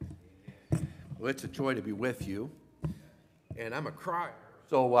Well, it's a joy to be with you, and I'm a crier.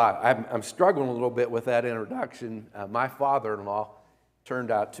 So I'm struggling a little bit with that introduction. My father-in-law turned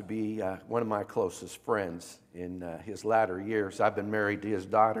out to be one of my closest friends in his latter years. I've been married to his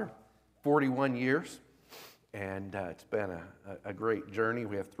daughter 41 years, and it's been a great journey.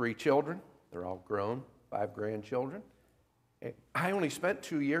 We have 3 children. They're all grown, 5 grandchildren. I only spent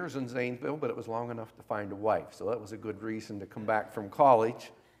 2 years in Zanesville, but it was long enough to find a wife, so that was a good reason to come back from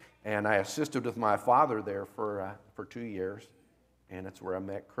college. And I assisted with my father there for 2 years, and that's where I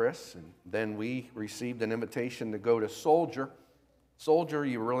met Chris. And then we received an invitation to go to Soldier. Soldier,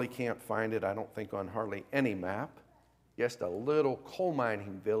 you really can't find it, I don't think, on hardly any map. Just a little coal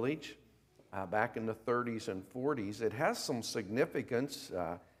mining village back in the 30s and 40s. It has some significance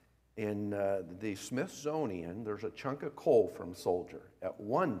in the Smithsonian. There's a chunk of coal from Soldier. At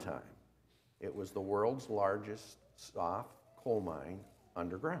one time, it was the world's largest soft coal mine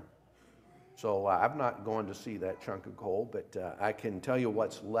underground. So I've not gone to see that chunk of coal, but I can tell you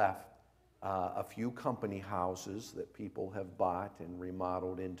what's left. A few company houses that people have bought and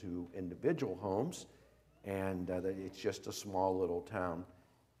remodeled into individual homes, and it's just a small little town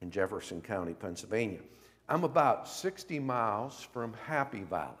in Jefferson County, Pennsylvania. I'm about 60 miles from Happy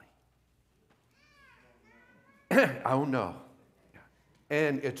Valley. Oh no.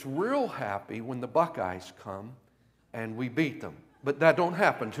 And it's real happy when the Buckeyes come and we beat them. But that don't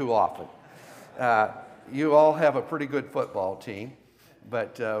happen too often. You all have a pretty good football team,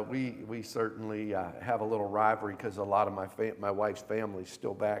 but we certainly have a little rivalry because a lot of my wife's family is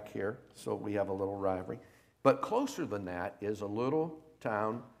still back here, so we have a little rivalry. But closer than that is a little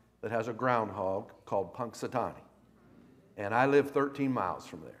town that has a groundhog called Punxsutawney, and I live 13 miles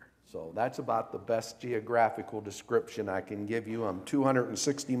from there. So that's about the best geographical description I can give you. I'm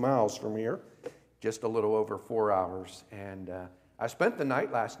 260 miles from here, just a little over 4 hours, and I spent the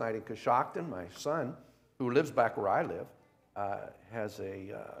night last night in Coshocton. My son, who lives back where I live, has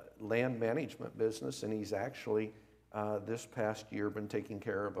a land management business, and he's actually this past year been taking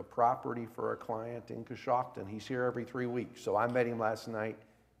care of a property for a client in Coshocton. He's here every 3 weeks. So I met him last night.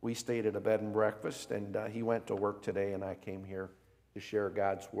 We stayed at a bed and breakfast, and he went to work today, and I came here to share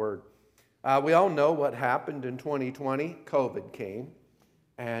God's word. We all know what happened in 2020. COVID came,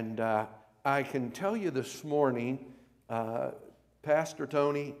 and I can tell you this morning, Pastor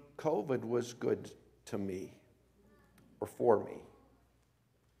Tony, COVID was good to me, or for me.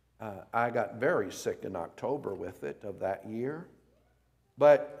 I got very sick in October with it of that year,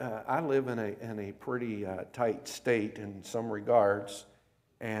 but I live in a pretty tight state in some regards,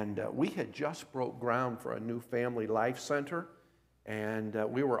 and we had just broke ground for a new family life center, and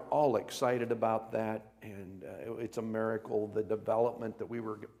we were all excited about that, and it's a miracle, the development that we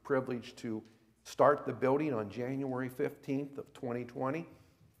were privileged to start the building on January 15th of 2020,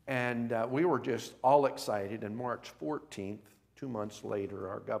 and we were just all excited. And March 14th, 2 months later,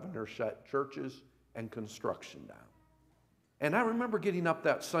 our governor shut churches and construction down. And I remember getting up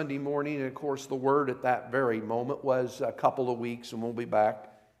that Sunday morning, and of course the word at that very moment was a couple of weeks and we'll be back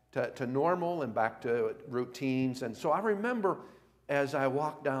to normal and back to routines. And so I remember as I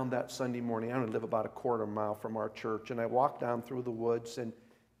walked down that Sunday morning, I only live about a quarter mile from our church, and I walked down through the woods,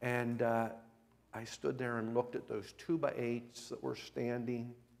 and I stood there and looked at those 2x8s that were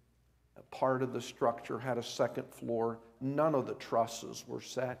standing. A part of the structure had a second floor. None of the trusses were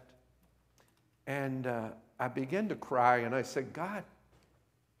set. And I began to cry, and I said, God,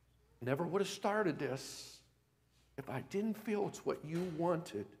 never would have started this if I didn't feel it's what you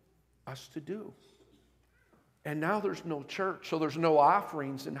wanted us to do. And now there's no church, so there's no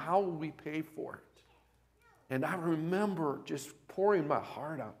offerings, and how will we pay for it? And I remember just pouring my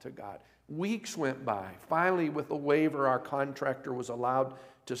heart out to God. Weeks went by. Finally, with a waiver, our contractor was allowed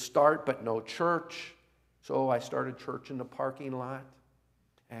to start, but no church. So I started church in the parking lot,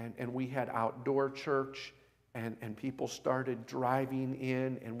 and we had outdoor church, and people started driving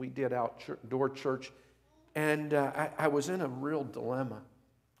in, and we did outdoor church. And I was in a real dilemma.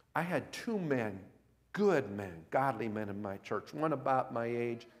 I had 2 men, good men, godly men in my church, one about my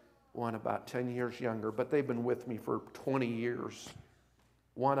age, one about 10 years younger, but they've been with me for 20 years.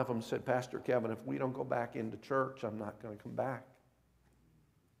 One of them said, Pastor Kevin, if we don't go back into church, I'm not going to come back.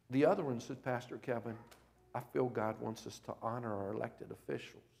 The other one said, Pastor Kevin, I feel God wants us to honor our elected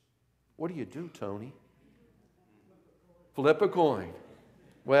officials. What do you do, Tony? Flip a coin.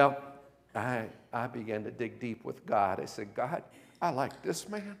 Well, I began to dig deep with God. I said, God, I like this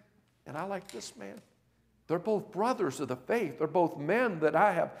man, and I like this man. They're both brothers of the faith. They're both men that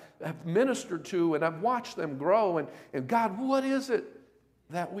I have ministered to, and I've watched them grow. And God, what is it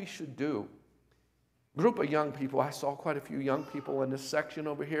that we should do? Group of young people. I saw quite a few young people in this section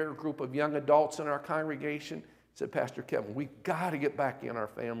over here. A group of young adults in our congregation said, Pastor Kevin, we've got to get back in. Our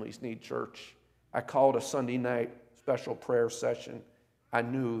families need church. I called a Sunday night special prayer session. I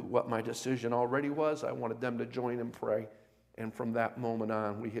knew what my decision already was. I wanted them to join and pray. And from that moment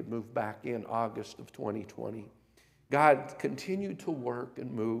on, we had moved back in August of 2020. God continued to work and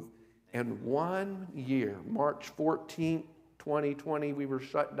move. And 1 year, March 14, 2020, we were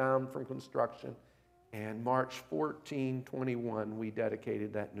shut down from construction. And March 14, 21, we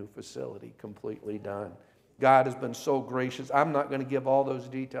dedicated that new facility, completely done. God has been so gracious. I'm not going to give all those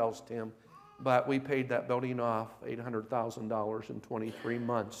details, Tim, but we paid that building off, $800,000 in 23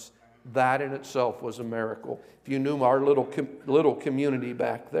 months. That in itself was a miracle. If you knew our little community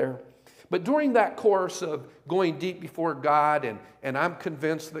back there. But during that course of going deep before God, and I'm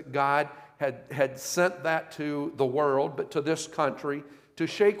convinced that God had sent that to the world, but to this country, to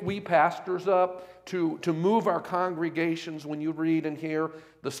shake we pastors up, to move our congregations. When you read and hear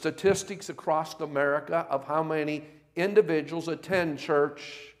the statistics across America of how many individuals attend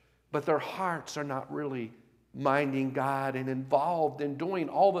church, but their hearts are not really minding God and involved in doing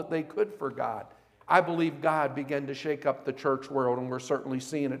all that they could for God. I believe God began to shake up the church world, and we're certainly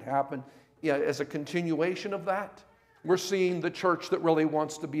seeing it happen. Yeah, as a continuation of that, we're seeing the church that really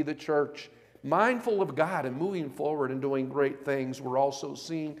wants to be the church, mindful of God and moving forward and doing great things. We're also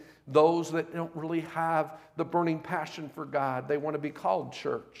seeing those that don't really have the burning passion for God. They want to be called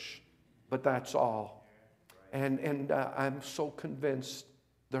church, but that's all. And I'm so convinced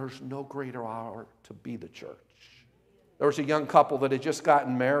there's no greater hour to be the church. There was a young couple that had just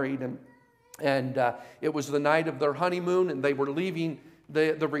gotten married, and it was the night of their honeymoon, and they were leaving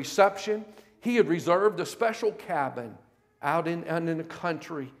the reception. He had reserved a special cabin out in the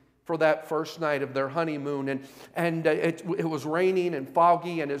country for that first night of their honeymoon. And it was raining and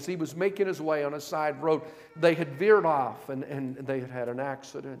foggy, and as he was making his way on a side road, they had veered off, and they had had an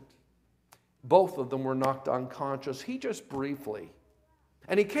accident. Both of them were knocked unconscious. He just briefly.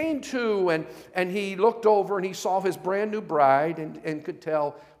 And he came to, and he looked over, and he saw his brand new bride, and could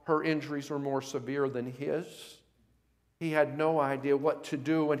tell her injuries were more severe than his. He had no idea what to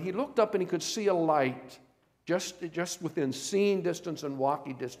do, and he looked up and he could see a light just within seeing distance and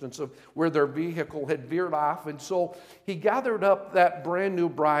walking distance of where their vehicle had veered off. And so he gathered up that brand new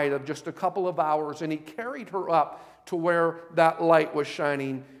bride of just a couple of hours, and he carried her up to where that light was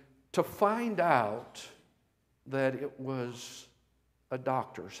shining to find out that it was a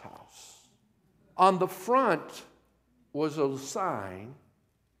doctor's house. On the front was a sign,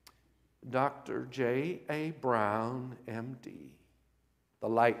 Dr. J.A. Brown, M.D. The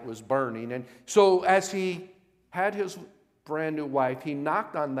light was burning. And so as he had his brand new wife, he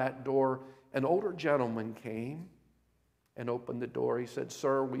knocked on that door. An older gentleman came and opened the door. He said,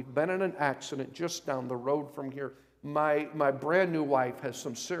 "Sir, we've been in an accident just down the road from here. My brand new wife has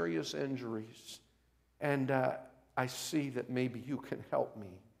some serious injuries. And I see that maybe you can help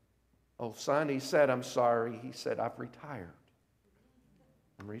me." "Oh, son," he said, "I'm sorry." He said, "I've retired.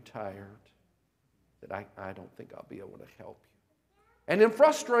 I'm retired. That I don't think I'll be able to help you." And in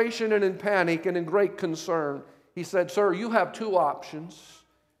frustration and in panic and in great concern, he said, "Sir, you have two options.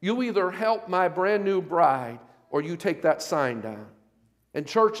 You either help my brand new bride or you take that sign down." And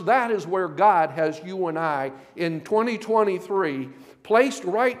church, that is where God has you and I in 2023 placed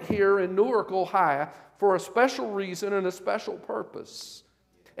right here in Newark, Ohio for a special reason and a special purpose.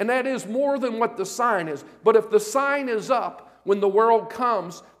 And that is more than what the sign is. But if the sign is up, when the world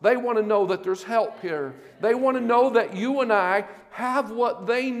comes, they want to know that there's help here. They want to know that you and I have what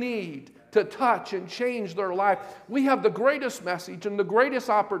they need to touch and change their life. We have the greatest message and the greatest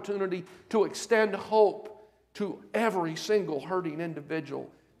opportunity to extend hope to every single hurting individual.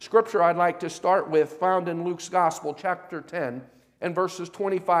 Scripture I'd like to start with, found in Luke's Gospel, chapter 10, and verses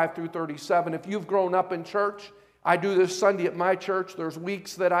 25 through 37. If you've grown up in church, I do this Sunday at my church. There's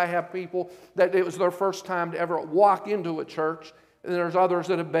weeks that I have people that it was their first time to ever walk into a church. And there's others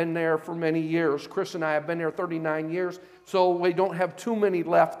that have been there for many years. Chris and I have been there 39 years, so we don't have too many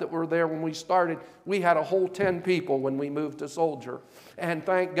left that were there when we started. We had a whole 10 people when we moved to Soldier. And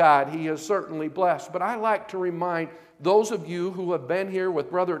thank God, He is certainly blessed. But I like to remind those of you who have been here with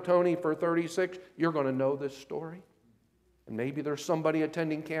Brother Tony for 36, you're going to know this story. And maybe there's somebody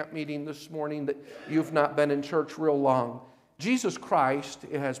attending camp meeting this morning that you've not been in church real long. Jesus Christ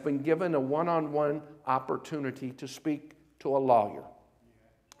has been given a one-on-one opportunity to speak to a lawyer.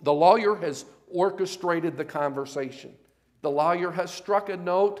 The lawyer has orchestrated the conversation. The lawyer has struck a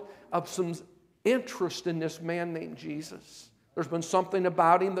note of some interest in this man named Jesus. There's been something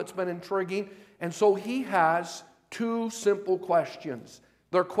about him that's been intriguing. And so he has two simple questions.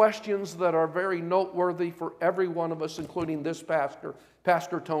 They're questions that are very noteworthy for every one of us, including this pastor,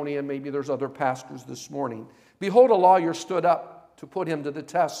 Pastor Tony, and maybe there's other pastors this morning. Behold, a lawyer stood up to put him to the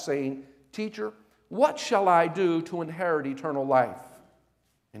test, saying, Teacher, what shall I do to inherit eternal life?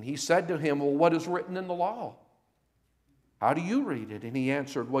 And he said to him, Well, what is written in the law? How do you read it? And he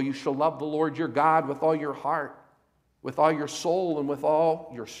answered, Well, you shall love the Lord your God with all your heart, with all your soul, and with all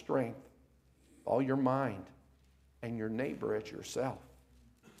your strength, all your mind, and your neighbor as yourself.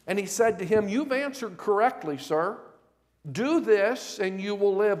 And he said to him, You've answered correctly, sir. Do this and you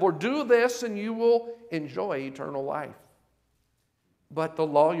will live, or do this and you will enjoy eternal life. But the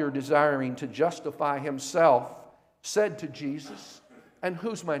lawyer, desiring to justify himself, said to Jesus, And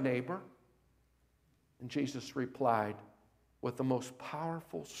who's my neighbor? And Jesus replied with the most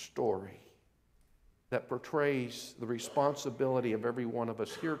powerful story that portrays the responsibility of every one of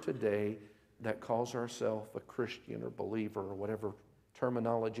us here today that calls ourselves a Christian or believer or whatever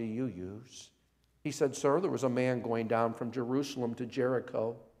terminology you use. He said, Sir, there was a man going down from Jerusalem to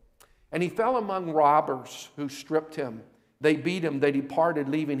Jericho, and he fell among robbers who stripped him. They beat him, they departed,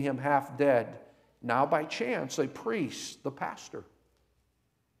 leaving him half dead. Now by chance, a priest, the pastor,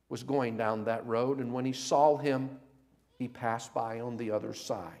 was going down that road, and when he saw him, he passed by on the other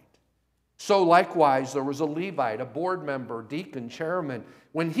side. So likewise, there was a Levite, a board member, deacon, chairman.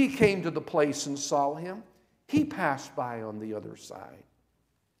 When he came to the place and saw him, he passed by on the other side.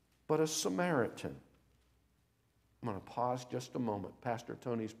 But a Samaritan, I'm going to pause just a moment. Pastor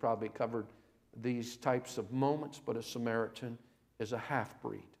Tony's probably covered these types of moments, but a Samaritan is a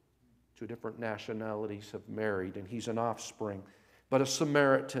half-breed. Two different nationalities have married, and he's an offspring. But a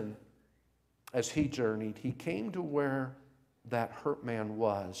Samaritan, as he journeyed, he came to where that hurt man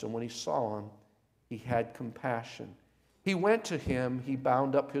was, and when he saw him, he had compassion. He went to him, he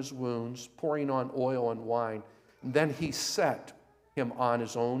bound up his wounds, pouring on oil and wine, and then he set him on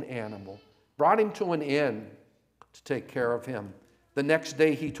his own animal, brought him to an inn to take care of him. The next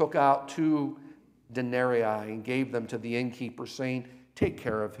day he took out 2 denarii and gave them to the innkeeper, saying, Take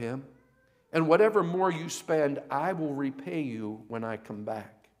care of him, and whatever more you spend, I will repay you when I come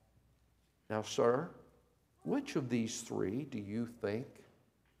back. Now, sir, which of these 3 do you think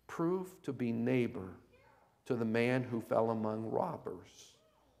proved to be neighbor to the man who fell among robbers?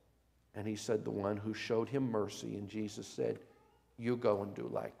 And he said, The one who showed him mercy. And Jesus said, You go and do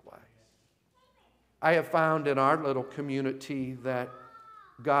likewise. I have found in our little community that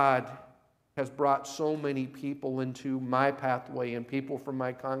God has brought so many people into my pathway and people from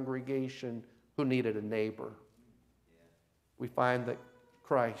my congregation who needed a neighbor. We find that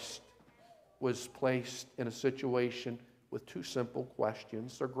Christ was placed in a situation with 2 simple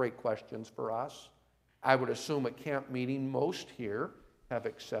questions. They're great questions for us. I would assume at camp meeting, most here have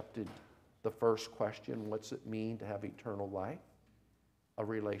accepted the first question, what's it mean to have eternal life? A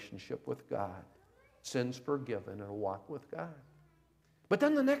relationship with God, sins forgiven, and a walk with God. But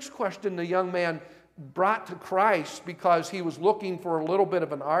then the next question the young man brought to Christ, because he was looking for a little bit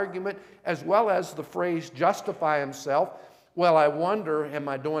of an argument, as well as the phrase justify himself. Well, I wonder, am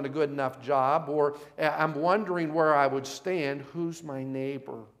I doing a good enough job? Or I'm wondering where I would stand. Who's my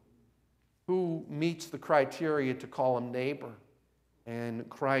neighbor? Who meets the criteria to call him neighbor? And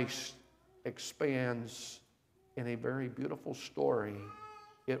Christ expands in a very beautiful story.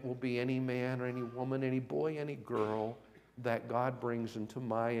 It will be any man or any woman, any boy, any girl that God brings into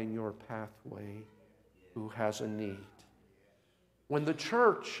my and your pathway who has a need. When the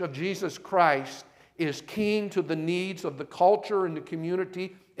church of Jesus Christ is keen to the needs of the culture and the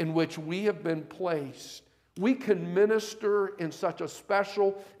community in which we have been placed, we can minister in such a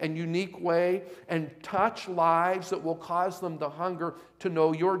special and unique way and touch lives that will cause them to hunger to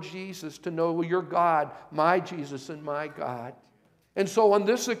know your Jesus, to know your God, my Jesus and my God. And so on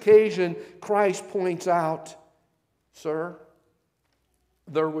this occasion, Christ points out, sir,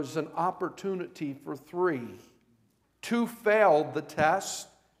 there was an opportunity for 3. 2 failed the test.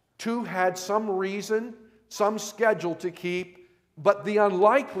 2 had some reason, some schedule to keep, but the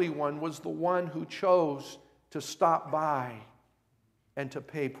unlikely one was the one who chose to stop by and to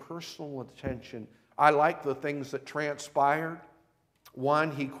pay personal attention. I like the things that transpired.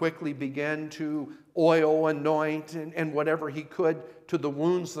 One, he quickly began to oil, anoint, and whatever he could to the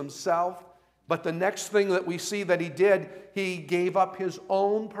wounds themselves. But the next thing that we see that he did, he gave up his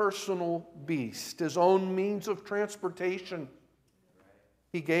own personal beast, his own means of transportation.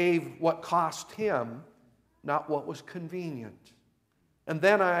 He gave what cost him, not what was convenient. And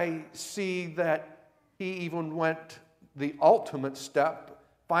then I see that he even went the ultimate step,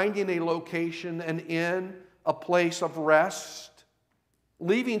 finding a location, an inn, a place of rest,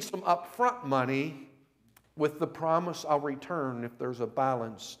 leaving some upfront money with the promise I'll return if there's a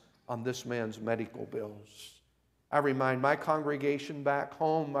balance on this man's medical bills. I remind my congregation back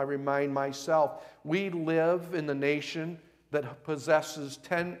home, I remind myself, we live in the nation that possesses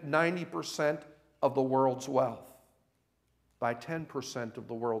 90% of the world's wealth by 10% of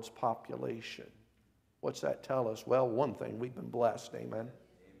the world's population. What's that tell us? Well, one thing, we've been blessed, amen?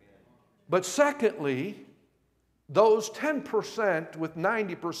 But secondly, those 10% with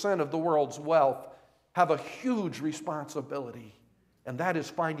 90% of the world's wealth have a huge responsibility, and that is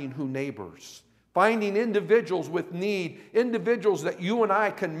finding neighbors. Finding individuals with need, individuals that you and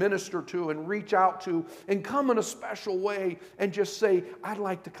I can minister to and reach out to and come in a special way and just say, I'd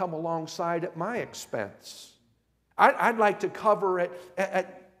like to come alongside at my expense. I'd like to cover it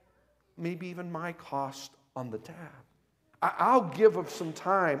at maybe even my cost on the tab. I'll give of some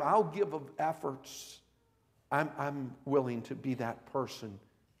time. I'll give of efforts. I'm willing to be that person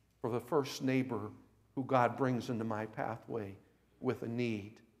for the first neighbor who God brings into my pathway with a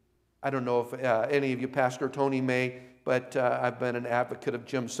need. I don't know if any of you, Pastor Tony may, but I've been an advocate of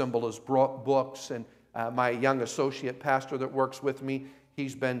Jim Cymbala's books, and my young associate pastor that works with me,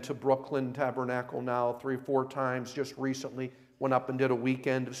 he's been to Brooklyn Tabernacle now 3 or 4 times. Just recently went up and did a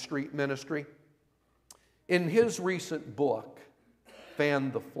weekend of street ministry. In his recent book,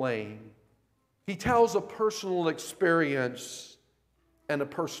 Fan the Flame, he tells a personal experience and a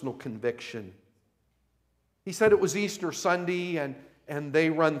personal conviction. He said it was Easter Sunday, and they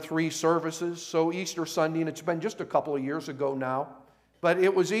run 3 services. So Easter Sunday, and it's been just a couple of years ago now, but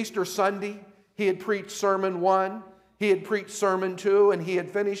it was Easter Sunday. He had preached sermon 1, he had preached sermon 2, and he had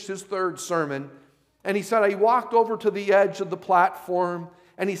finished his 3rd sermon. And he said, I walked over to the edge of the platform,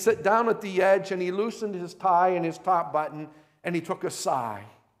 and he sat down at the edge, and he loosened his tie and his top button, and he took a sigh.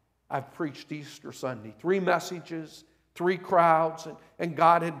 I've preached Easter Sunday, 3 messages, 3 crowds, and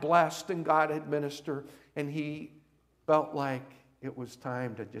God had blessed and God had ministered, and he felt like it was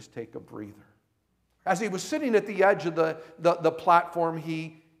time to just take a breather. As he was sitting at the edge of the platform,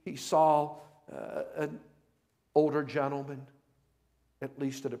 he saw an older gentleman, at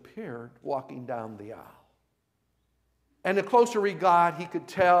least it appeared, walking down the aisle. And the closer he got, he could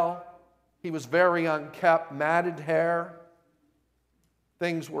tell he was very unkempt, matted hair.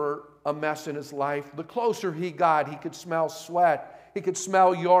 Things were a mess in his life. The closer he got, he could smell sweat. He could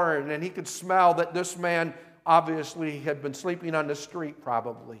smell urine, and he could smell that this man obviously had been sleeping on the street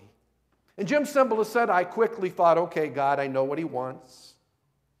probably. And Jim Cymbala said, I quickly thought, okay, God, I know what he wants.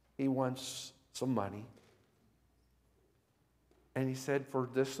 He wants some money. And he said for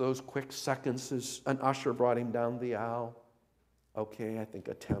those quick seconds, as an usher brought him down the aisle, okay, I think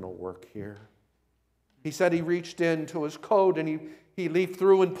a 10 will work here. He said he reached into his coat and he leafed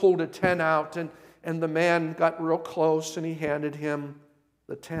through and pulled a 10 out, and the man got real close and he handed him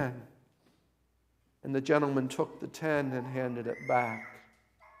the 10. And the gentleman took the 10 and handed it back.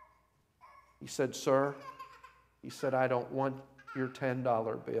 He said, sir, he said, I don't want your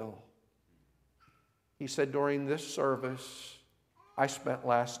 $10 bill. He said, during this service, I spent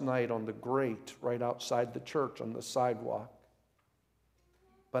last night on the grate right outside the church on the sidewalk.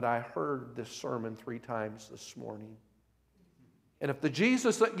 But I heard this sermon 3 times this morning. And if the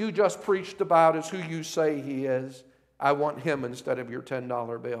Jesus that you just preached about is who you say he is, I want him instead of your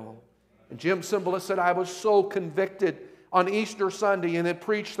 $10 bill. And Jim Cymbala said, I was so convicted on Easter Sunday and had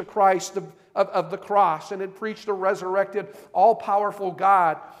preached the Christ of the cross and had preached a resurrected, all-powerful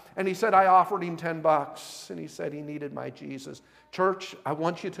God. And he said, I offered him $10. And he said he needed my Jesus. Church, I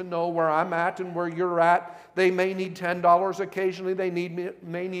want you to know where I'm at and where you're at. They may need $10 occasionally. They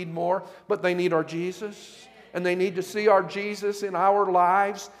may need more, but they need our Jesus. And they need to see our Jesus in our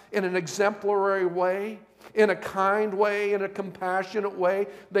lives in an exemplary way, in a kind way, in a compassionate way.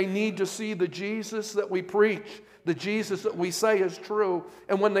 They need to see the Jesus that we preach, the Jesus that we say is true.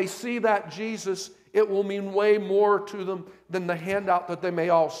 And when they see that Jesus, it will mean way more to them than the handout that they may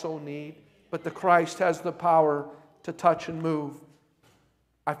also need. But the Christ has the power to touch and move.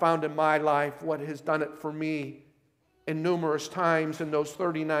 I found in my life what has done it for me in numerous times in those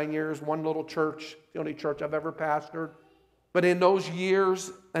 39 years, one little church, the only church I've ever pastored. But in those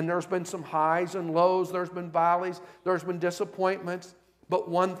years, and there's been some highs and lows, there's been valleys, there's been disappointments. But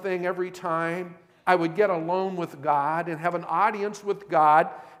one thing every time, I would get alone with God and have an audience with God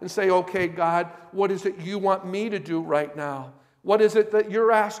and say, okay, God, what is it you want me to do right now? What is it that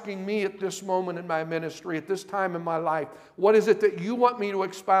you're asking me at this moment in my ministry, at this time in my life? What is it that you want me to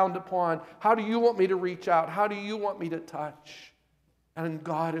expound upon? How do you want me to reach out? How do you want me to touch? And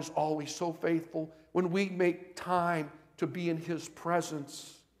God is always so faithful. When we make time to be in his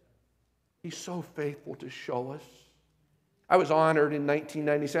presence, he's so faithful to show us. I was honored in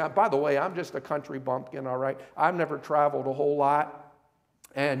 1997. By the way, I'm just a country bumpkin, all right? I've never traveled a whole lot.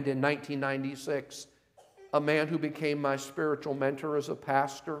 And in 1996, a man who became my spiritual mentor as a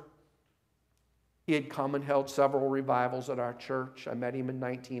pastor, he had come and held several revivals at our church. I met him in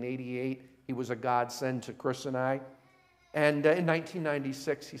 1988. He was a godsend to Chris and I. And in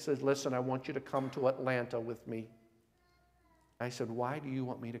 1996, he said, listen, I want you to come to Atlanta with me. I said, why do you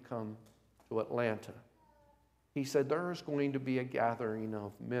want me to come to Atlanta? He said, there is going to be a gathering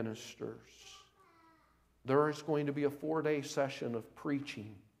of ministers. There is going to be a 4-day session of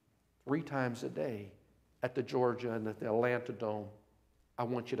preaching 3 times a day at the Georgia and at the Atlanta Dome. I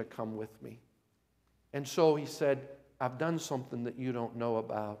want you to come with me. And so he said, I've done something that you don't know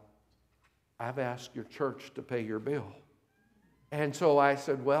about. I've asked your church to pay your bill. And so I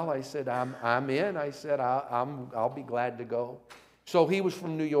said, well, I'm in. I said, I'll be glad to go. So he was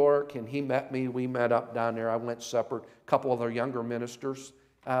from New York, and he met me. We met up down there. I went separate. A couple of our younger ministers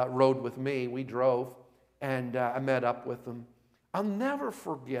rode with me. We drove, and I met up with them. I'll never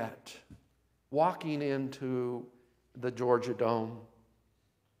forget walking into the Georgia Dome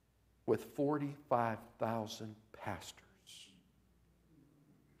with 45,000 pastors.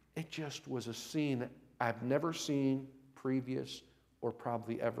 It just was a scene that I've never seen previous or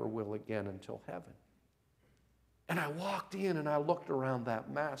probably ever will again until heaven. And I walked in and I looked around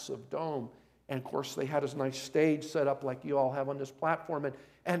that massive dome. And of course, they had a nice stage set up like you all have on this platform.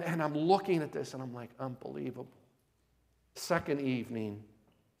 And I'm looking at this and I'm like, unbelievable. Second evening,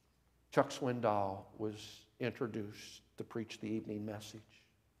 Chuck Swindoll was introduced to preach the evening message.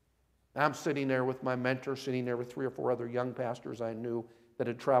 I'm sitting there with my mentor, sitting there with 3 or 4 other young pastors I knew that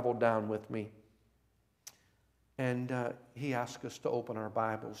had traveled down with me. And he asked us to open our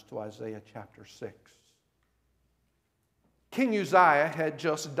Bibles to Isaiah chapter 6. King Uzziah had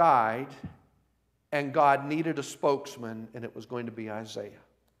just died, and God needed a spokesman, and it was going to be Isaiah.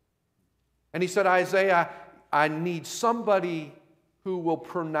 And he said, Isaiah, I need somebody who will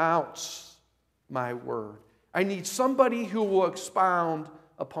pronounce my word. I need somebody who will expound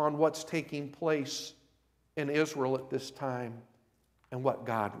upon what's taking place in Israel at this time and what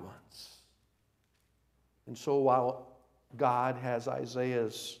God wants. And so while God has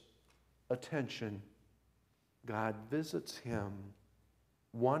Isaiah's attention, God visits him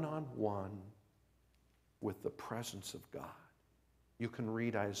one-on-one with the presence of God. You can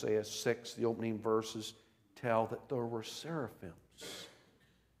read Isaiah 6, the opening verses tell that there were seraphims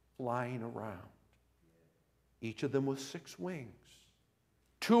flying around, each of them with 6 wings.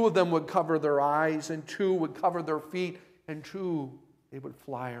 2 of them would cover their eyes, and 2 would cover their feet, and 2, they would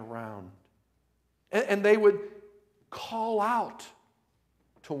fly around. And they would call out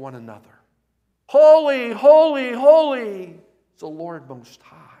to one another. Holy, holy, holy is the Lord Most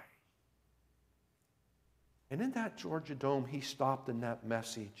High. And in that Georgia Dome, he stopped in that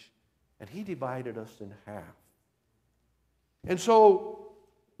message, and he divided us in half. And so,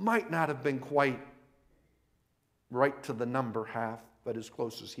 might not have been quite right to the number half, but as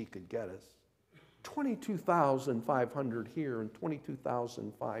close as he could get us. 22,500 here and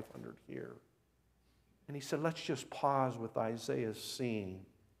 22,500 here. And he said, let's just pause with Isaiah's scene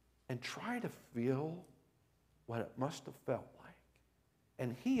and try to feel what it must have felt like.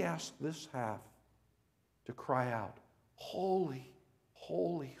 And he asked this half to cry out, holy,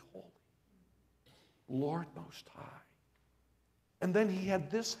 holy, holy, Lord Most High. And then he had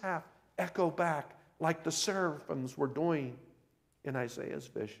this half echo back like the seraphims were doing in Isaiah's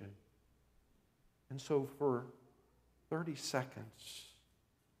vision. And so for 30 seconds,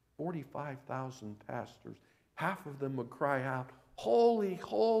 45,000 pastors, half of them would cry out, holy,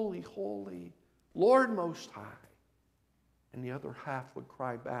 holy, holy, Lord Most High. And the other half would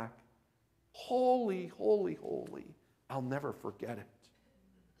cry back, holy, holy, holy. I'll never forget it.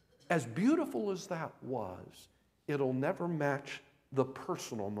 As beautiful as that was, it'll never match the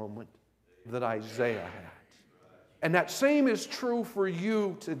personal moment that Isaiah had. And that same is true for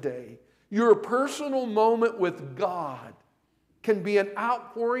you today. Your personal moment with God can be an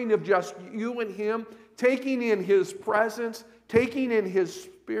outpouring of just you and Him, taking in His presence, taking in His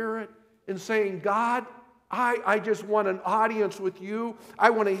Spirit, and saying, God, I just want an audience with you. I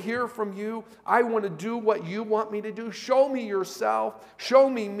want to hear from you. I want to do what you want me to do. Show me yourself. Show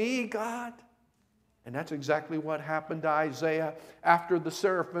me, God. And that's exactly what happened to Isaiah after the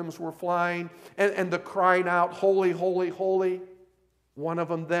seraphims were flying and the crying out, holy, holy, holy. One of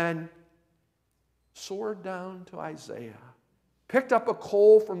them then soared down to Isaiah, picked up a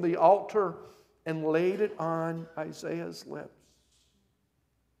coal from the altar and laid it on Isaiah's lips.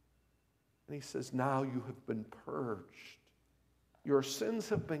 And he says, now you have been purged. Your sins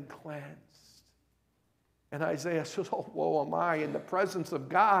have been cleansed. And Isaiah says, oh, woe am I in the presence of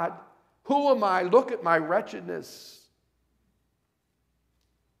God. Who am I? Look at my wretchedness.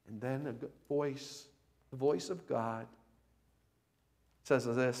 And then the voice of God says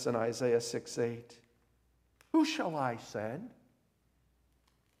this in Isaiah 6:8. Who shall I send?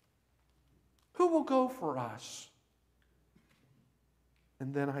 Who will go for us?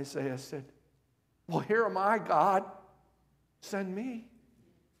 And then Isaiah said, well, here am I, God. Send me.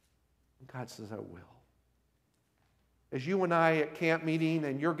 And God says, I will. As you and I at camp meeting,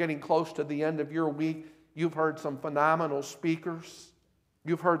 and you're getting close to the end of your week, you've heard some phenomenal speakers.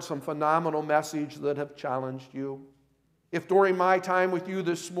 You've heard some phenomenal messages that have challenged you. If during my time with you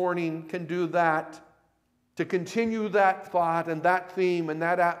this morning can do that, to continue that thought and that theme and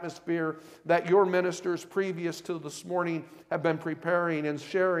that atmosphere that your ministers previous to this morning have been preparing and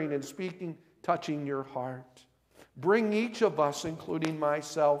sharing and speaking, touching your heart. Bring each of us, including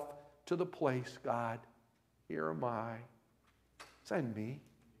myself, to the place, God, here am I. Send me.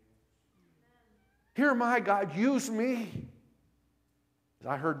 Here am I, God, use me.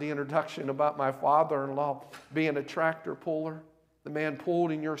 I heard the introduction about my father-in-law being a tractor puller. The man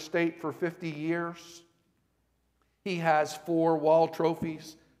pulled in your state for 50 years. He has 4 wall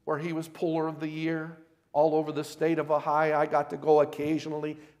trophies where he was puller of the year all over the state of Ohio. I got to go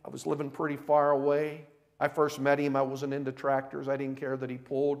occasionally. I was living pretty far away. I first met him. I wasn't into tractors. I didn't care that he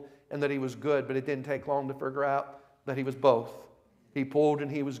pulled and that he was good, but it didn't take long to figure out that he was both. He pulled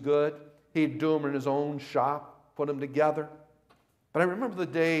and he was good. He'd do them in his own shop, put them together. But I remember the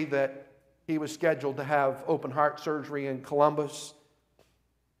day that he was scheduled to have open heart surgery in Columbus.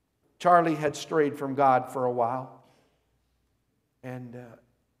 Charlie had strayed from God for a while. And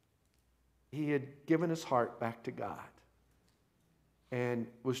he had given his heart back to God and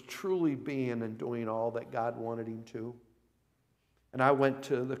was truly being and doing all that God wanted him to. And I went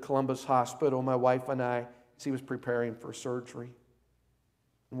to the Columbus hospital, my wife and I, as he was preparing for surgery.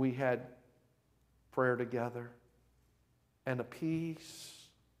 And we had prayer together and a peace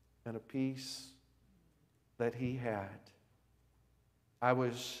that he had. I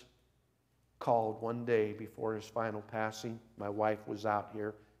was called one day before his final passing. My wife was out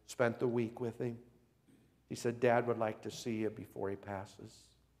here, spent the week with him. He said, Dad would like to see you before he passes.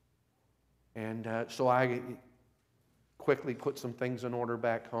 And so I quickly put some things in order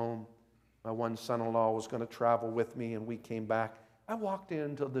back home. My one son-in-law was going to travel with me, and we came back. I walked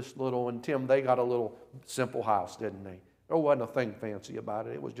into this little, and Tim, they got a little simple house, didn't they? There wasn't a thing fancy about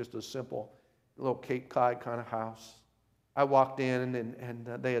it. It was just a simple little Cape Cod kind of house. I walked in, and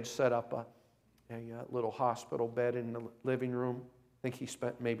they had set up a little hospital bed in the living room. I think he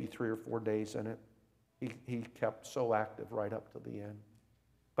spent maybe 3 or 4 days in it. He kept so active right up to the end.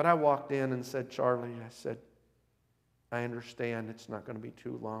 But I walked in and said, Charlie, I said, I understand it's not going to be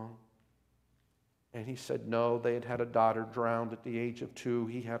too long. And he said, no, they had had a daughter drowned at the age of 2.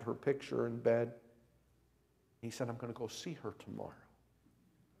 He had her picture in bed. He said, I'm going to go see her tomorrow.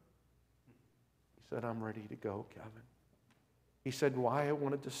 He said, I'm ready to go, Kevin. He said, why I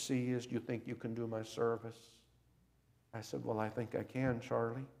wanted to see is, do you think you can do my service? I said, well, I think I can,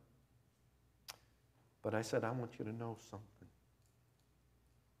 Charlie. But I said, I want you to know something.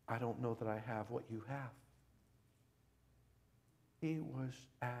 I don't know that I have what you have. He was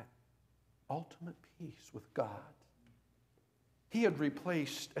at ultimate peace with God. He had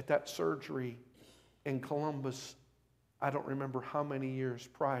replaced at that surgery in Columbus, I don't remember how many years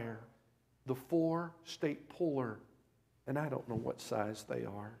prior, the 4 state puller, and I don't know what size they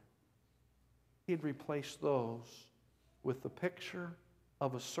are. He had replaced those with the picture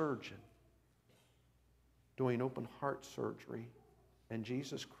of a surgeon doing open heart surgery and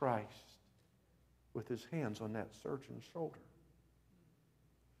Jesus Christ with his hands on that surgeon's shoulder.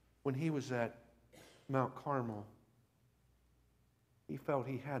 When he was at Mount Carmel, he felt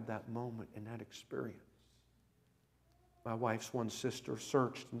he had that moment and that experience. My wife's one sister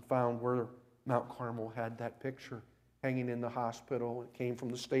searched and found where Mount Carmel had that picture hanging in the hospital. It came from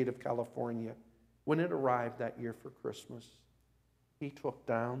the state of California. When it arrived that year for Christmas, he took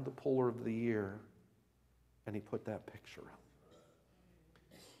down the puller of the year and he put that picture up.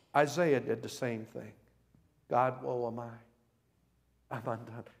 Isaiah did the same thing. God, woe am I. I'm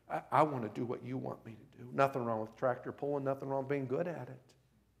undone. I want to do what you want me to do. Nothing wrong with tractor pulling, nothing wrong with being good at it.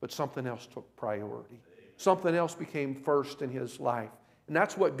 But something else took priority. Something else became first in his life. And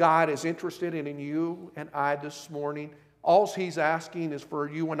that's what God is interested in you and I this morning. All he's asking is for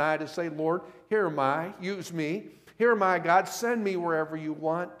you and I to say, Lord, here am I, use me. Here am I, God, send me wherever you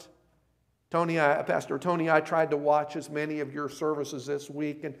want. Pastor Tony, I tried to watch as many of your services this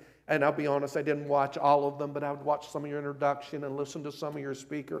week, and And I'll be honest, I didn't watch all of them, but I would watch some of your introduction and listen to some of your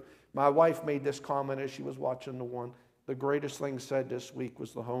speaker. My wife made this comment as she was watching the one. The greatest thing said this week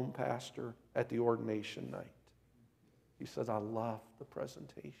was the home pastor at the ordination night. He says, I love the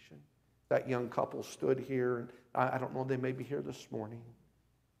presentation. That young couple stood here, and I don't know, they may be here this morning.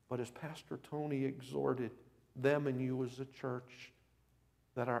 But as Pastor Tony exhorted them and you as a church,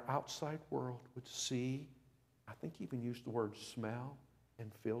 that our outside world would see, I think he even used the word smell,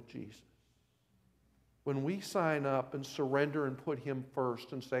 and feel Jesus. When we sign up and surrender and put him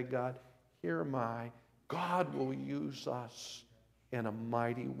first and say, God, here am I, God will use us in a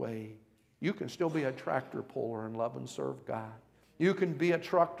mighty way. You can still be a tractor puller and love and serve God. You can be a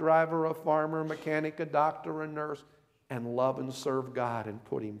truck driver, a farmer, a mechanic, a doctor, a nurse, and love and serve God and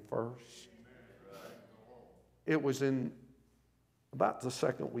put him first. It was in about the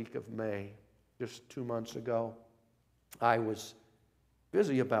second week of May, just 2 months ago. I was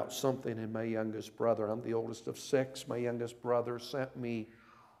busy about something, and my youngest brother, I'm the oldest of 6, my youngest brother sent me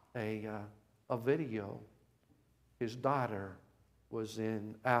a video. His daughter was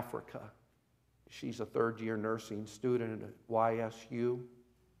in Africa. She's a third-year nursing student at YSU.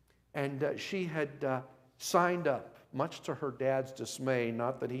 And she had signed up, much to her dad's dismay,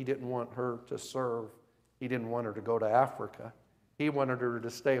 not that he didn't want her to serve. He didn't want her to go to Africa. He wanted her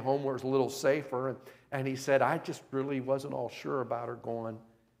to stay home where it was a little safer. And he said, I just really wasn't all sure about her going.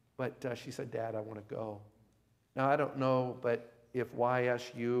 But she said, Dad, I want to go. Now, I don't know, but if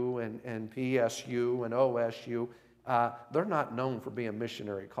YSU and PSU and OSU, they're not known for being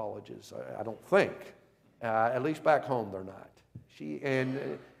missionary colleges, I don't think. At least back home, they're not.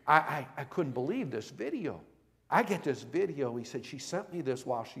 I couldn't believe this video. I get this video. He said, she sent me this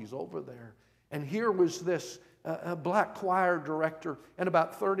while she's over there. And here was this black choir director and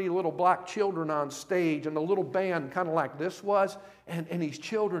about 30 little black children on stage and a little band kind of like this was. And these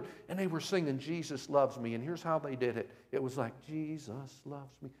children, and they were singing, Jesus Loves Me. And here's how they did it. It was like, Jesus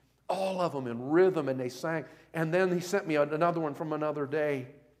loves me. All of them in rhythm, and they sang. And then he sent me another one from another day,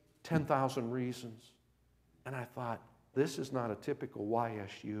 10,000 Reasons. And I thought, this is not a typical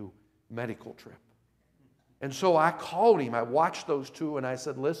YSU medical trip. And so I called him. I watched those two, and I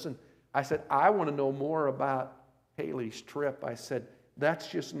said, listen, I want to know more about Haley's trip. I said, that's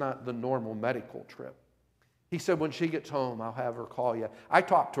just not the normal medical trip. He said, when she gets home, I'll have her call you. I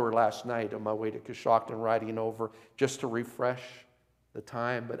talked to her last night on my way to Coshocton, riding over just to refresh the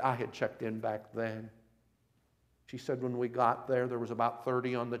time, but I had checked in back then. She said when we got there, there was about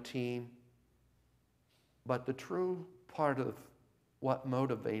 30 on the team. But the true part of what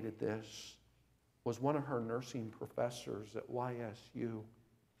motivated this was one of her nursing professors at YSU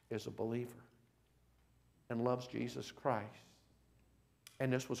is a believer and loves Jesus Christ.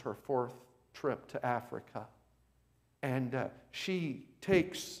 And this was her 4th trip to Africa. And she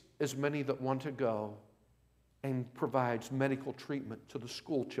takes as many that want to go and provides medical treatment to the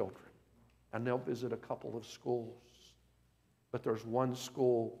school children. And they'll visit a couple of schools. But there's one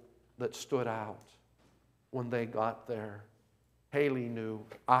school that stood out when they got there. Haley knew,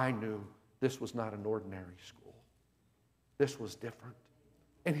 I knew, this was not an ordinary school. This was different.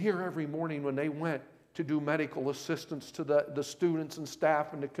 And here every morning when they went to do medical assistance to the students and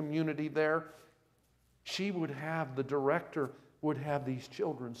staff and the community there, the director would have these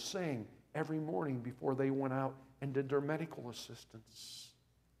children sing every morning before they went out and did their medical assistance.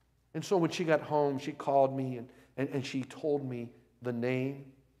 And so when she got home, she called me and she told me the name.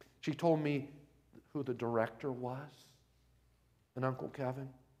 She told me who the director was. And Uncle Kevin,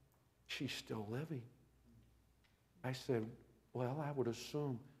 she's still living. I said, well, I would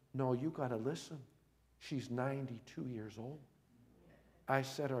assume, no, you got to listen. She's 92 years old. I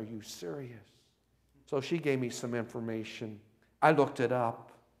said, are you serious? So she gave me some information. I looked it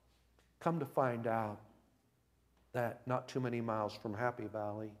up. Come to find out that not too many miles from Happy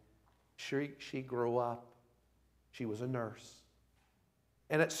Valley, she grew up. She was a nurse.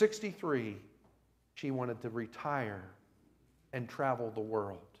 And at 63, she wanted to retire and travel the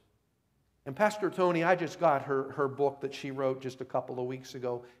world. And Pastor Tony, I just got her book that she wrote just a couple of weeks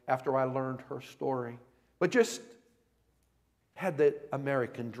ago after I learned her story. But just had the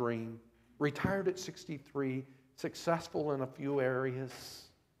American dream. Retired at 63, successful in a few areas,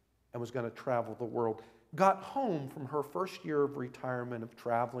 and was going to travel the world. Got home from her first year of retirement of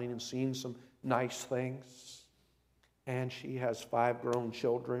traveling and seeing some nice things. And she has 5 grown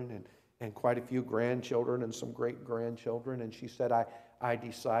children and quite a few grandchildren and some great-grandchildren. And she said, I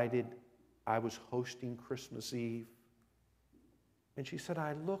decided I was hosting Christmas Eve. And she said,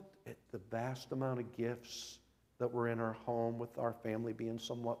 I looked at the vast amount of gifts that were in our home with our family being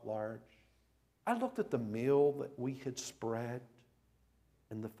somewhat large. I looked at the meal that we had spread.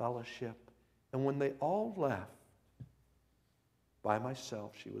 and the fellowship. And when they all left, by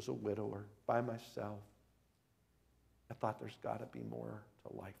myself, she was a widower, by myself, I thought there's got to be more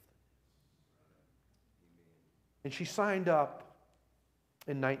to life. And she signed up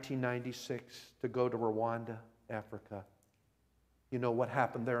in 1996 to go to Rwanda, Africa. You know what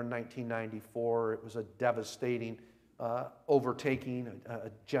happened there in 1994? It was a devastating overtaking, a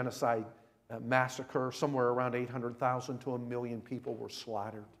genocide massacre. Somewhere around 800,000 to 1 million people were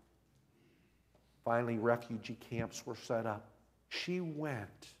slaughtered. Finally, refugee camps were set up. She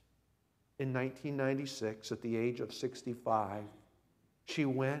went in 1996 at the age of 65. She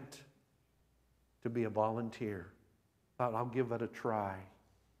went to be a volunteer. Thought, I'll give it a try.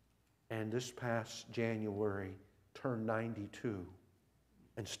 And this past January, turned 92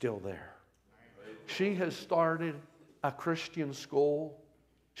 and still there. She has started a Christian school.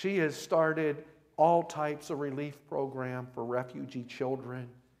 She has started all types of relief program for refugee children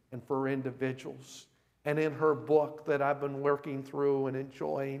and for individuals. And in her book that I've been working through and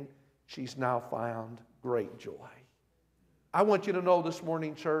enjoying, she's now found great joy. I want you to know this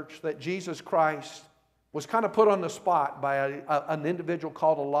morning, church, that Jesus Christ was kind of put on the spot by an individual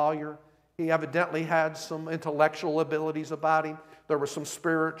called a lawyer. He evidently had some intellectual abilities about him. There was some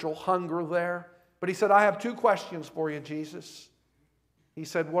spiritual hunger there. But he said, I have 2 questions for you, Jesus. He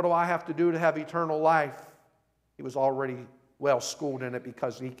said, what do I have to do to have eternal life? He was already well schooled in it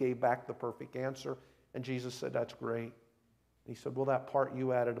because he gave back the perfect answer. And Jesus said, that's great. He said, well, that part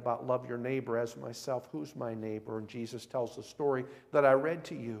you added about love your neighbor as myself, who's my neighbor? And Jesus tells the story that I read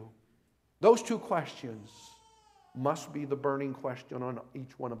to you. Those 2 questions must be the burning question on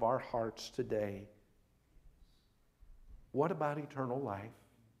each one of our hearts today. What about eternal life?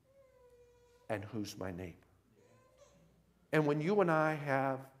 And who's my neighbor? And when you and I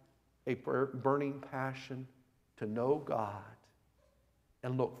have a burning passion to know God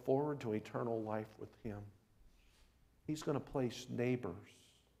and look forward to eternal life with Him, He's going to place neighbors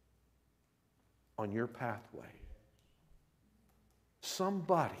on your pathway.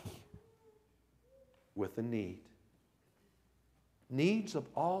 Somebody with a need. Needs of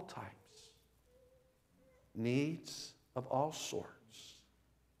all types. Needs of all sorts.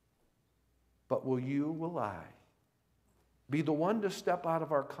 But will I be the one to step out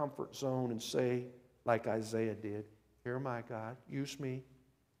of our comfort zone and say, like Isaiah did, here my God, use me.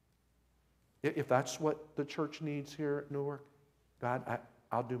 If that's what the church needs here at Newark, God,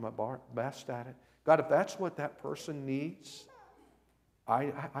 I'll do my best at it. God, if that's what that person needs,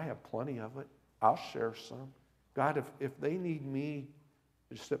 I have plenty of it. I'll share some. God, if they need me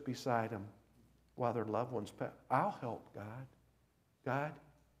to sit beside them while their loved ones pass, I'll help, God. God,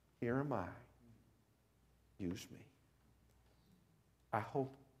 here am I. Use me. I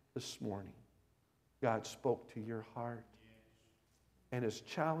hope this morning God spoke to your heart and has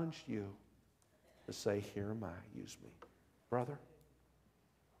challenged you to say, here am I, use me. Brother?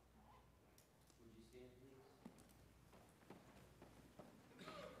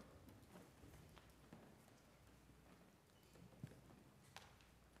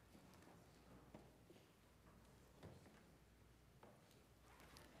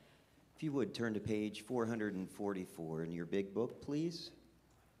 If you would turn to page 444 in your big book, please.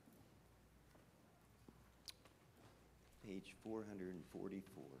 Page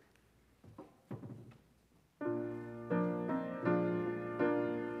 444.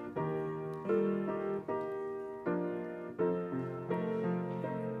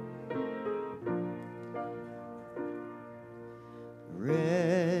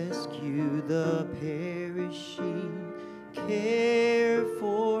 Rescue the perishing, care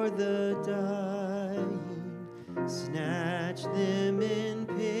for the dying, snatch them in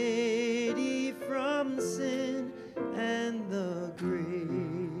pity from sin and the grave.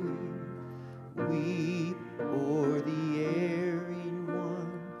 Weep o'er the erring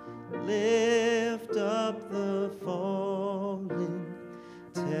one, lift up the fallen,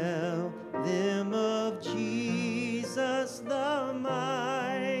 tell them of Jesus the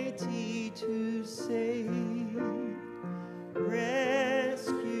mighty to save.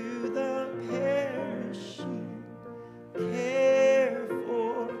 Rescue the perishing, care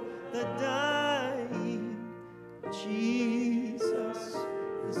for the dying. Jesus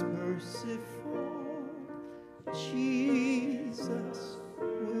is merciful. Jesus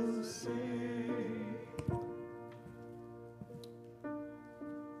will save.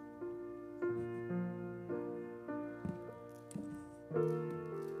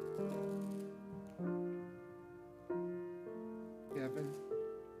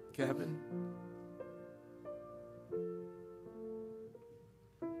 Kevin?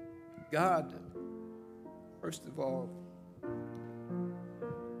 God, first of all,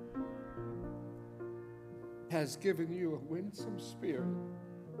 has given you a winsome spirit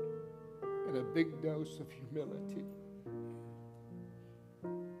and a big dose of humility.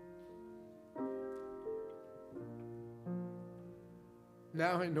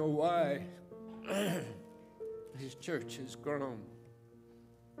 Now I know why his church has grown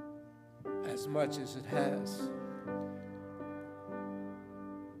as much as it has.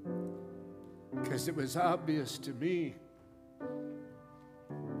 Because it was obvious to me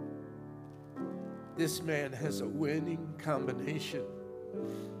this man has a winning combination.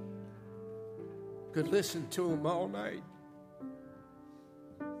 Could listen to him all night.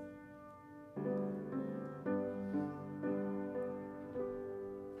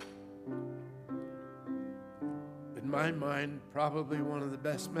 In my mind, probably one of the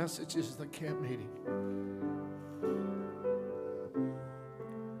best messages of the camp meeting.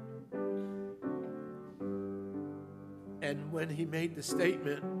 And when he made the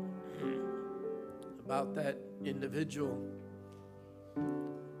statement about that individual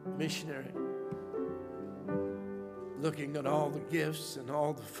missionary looking at all the gifts and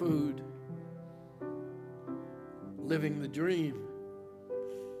all the food, living the dream,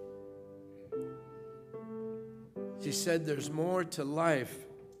 she said there's more to life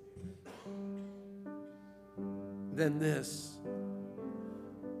than this.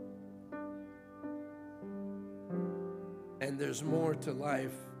 And there's more to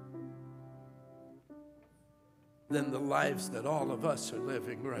life than the lives that all of us are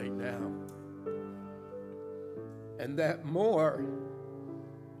living right now. And that more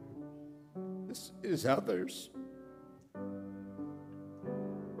is others.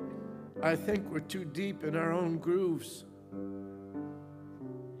 I think we're too deep in our own grooves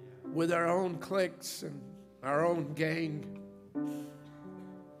with our own cliques and our own gang.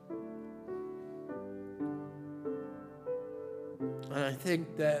 And I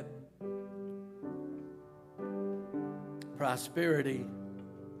think that prosperity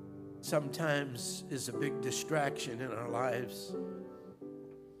sometimes is a big distraction in our lives,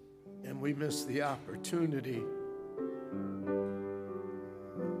 and we miss the opportunity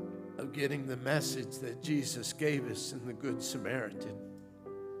of getting the message that Jesus gave us in the Good Samaritan.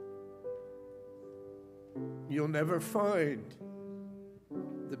 You'll never find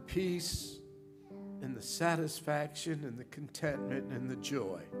the peace and the satisfaction and the contentment and the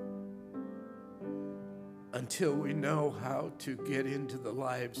joy until we know how to get into the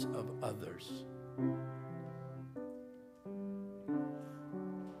lives of others.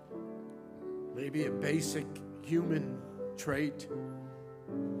 Maybe a basic human trait,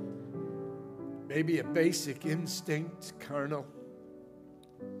 maybe a basic instinct, carnal.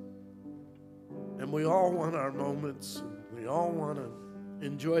 And we all want our moments. We all want to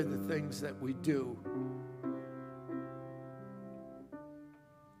enjoy the things that we do.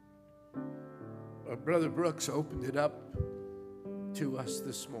 But Brother Brooks opened it up to us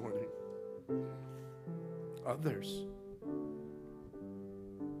this morning. Others.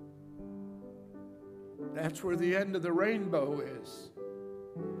 That's where the end of the rainbow is.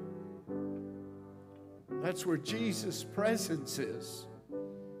 That's where Jesus' presence is.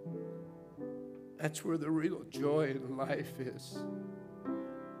 That's where the real joy in life is.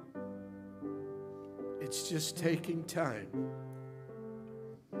 It's just taking time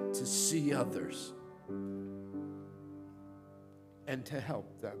to see others and to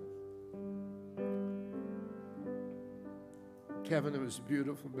help them. Kevin, it was a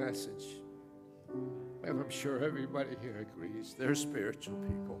beautiful message. And I'm sure everybody here agrees. They're spiritual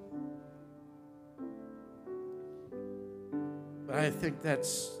people. But I think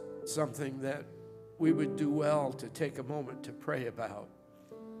that's something that we would do well to take a moment to pray about.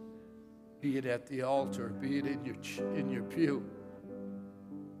 Be it at the altar, be it in your pew.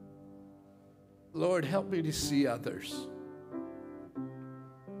 Lord, help me to see others.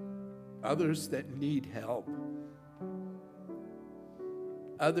 Others that need help.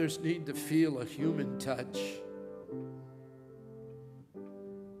 Others need to feel a human touch.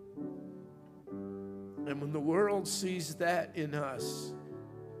 And when the world sees that in us,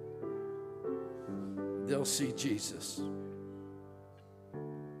 they'll see Jesus.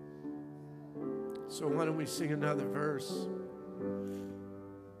 So why don't we sing another verse?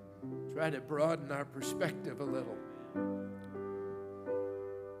 Try to broaden our perspective a little.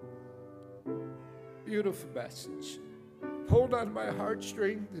 Beautiful message. Pulled on my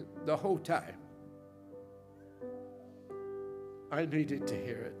heartstring the whole time. I needed to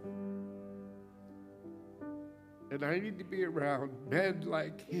hear it. And I need to be around men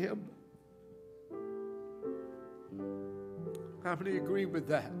like him. How many agree with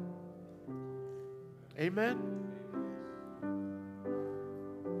that? Amen?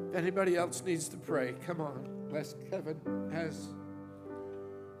 If anybody else needs to pray, come on. unless Kevin has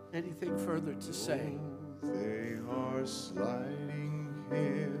anything further to say. They are sliding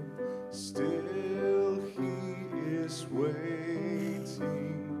him, still he is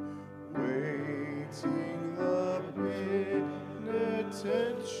waiting, the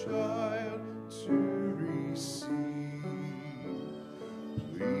penitent child to receive.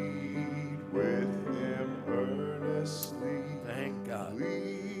 Plead with him earnestly. Thank God.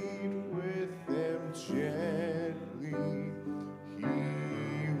 Plead with him gently.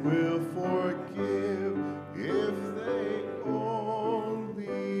 He will forgive if they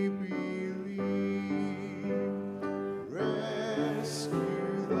only believe.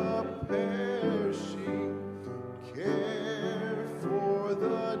 Rescue the perishing, care for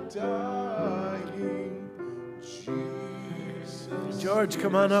the dying. Jesus, George,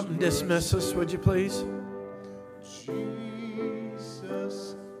 come on up and dismiss us, would you please?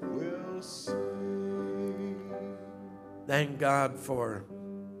 Jesus will save. Thank God for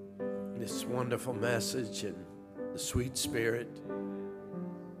this wonderful message and the sweet spirit.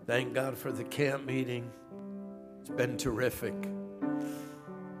 Thank God for the camp meeting. It's been terrific.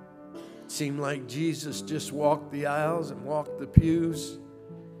 It seemed like Jesus just walked the aisles and walked the pews.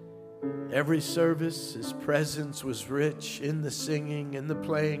 Every service, his presence was rich in the singing, in the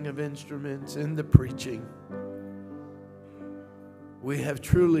playing of instruments, in the preaching. We have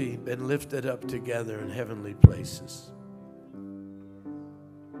truly been lifted up together in heavenly places.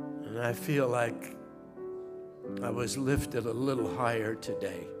 And I feel like I was lifted a little higher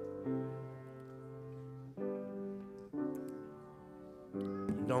today.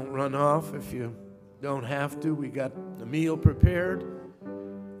 Don't run off if you don't have to. We got the meal prepared.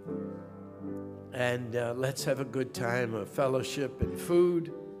 And let's have a good time of fellowship and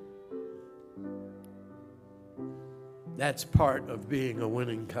food. That's part of being a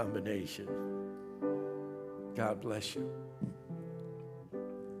winning combination. God bless you.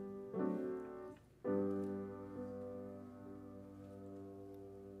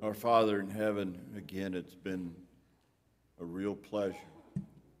 Our Father in heaven, again, it's been a real pleasure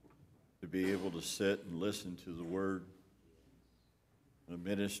to be able to sit and listen to the word. The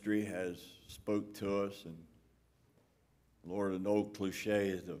ministry has spoke to us, and Lord, an old cliche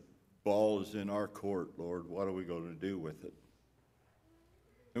is the ball is in our court, Lord. What are we going to do with it?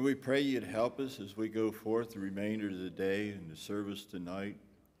 And we pray you'd help us as we go forth the remainder of the day and the service tonight.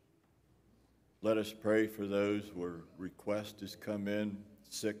 Let us pray for those where request has come in,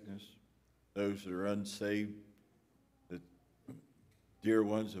 sickness, those that are unsaved, that dear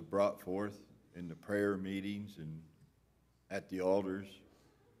ones have brought forth in the prayer meetings and at the altars.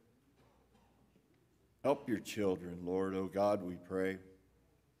 Help your children, Lord. Oh God, we pray.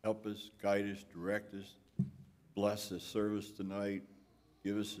 Help us, guide us, direct us. Bless the service tonight.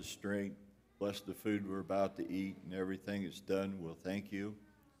 Give us the strength. Bless the food we're about to eat and everything that's done. We'll thank you.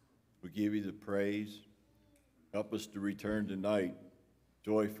 We give you the praise. Help us to return tonight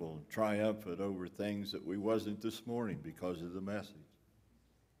joyful and triumphant over things that we wasn't this morning because of the message.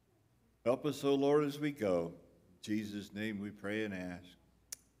 Help us, O Lord, as we go. In Jesus' name we pray and ask.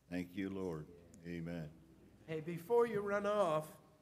 Thank you, Lord. Amen. Hey, before you run off,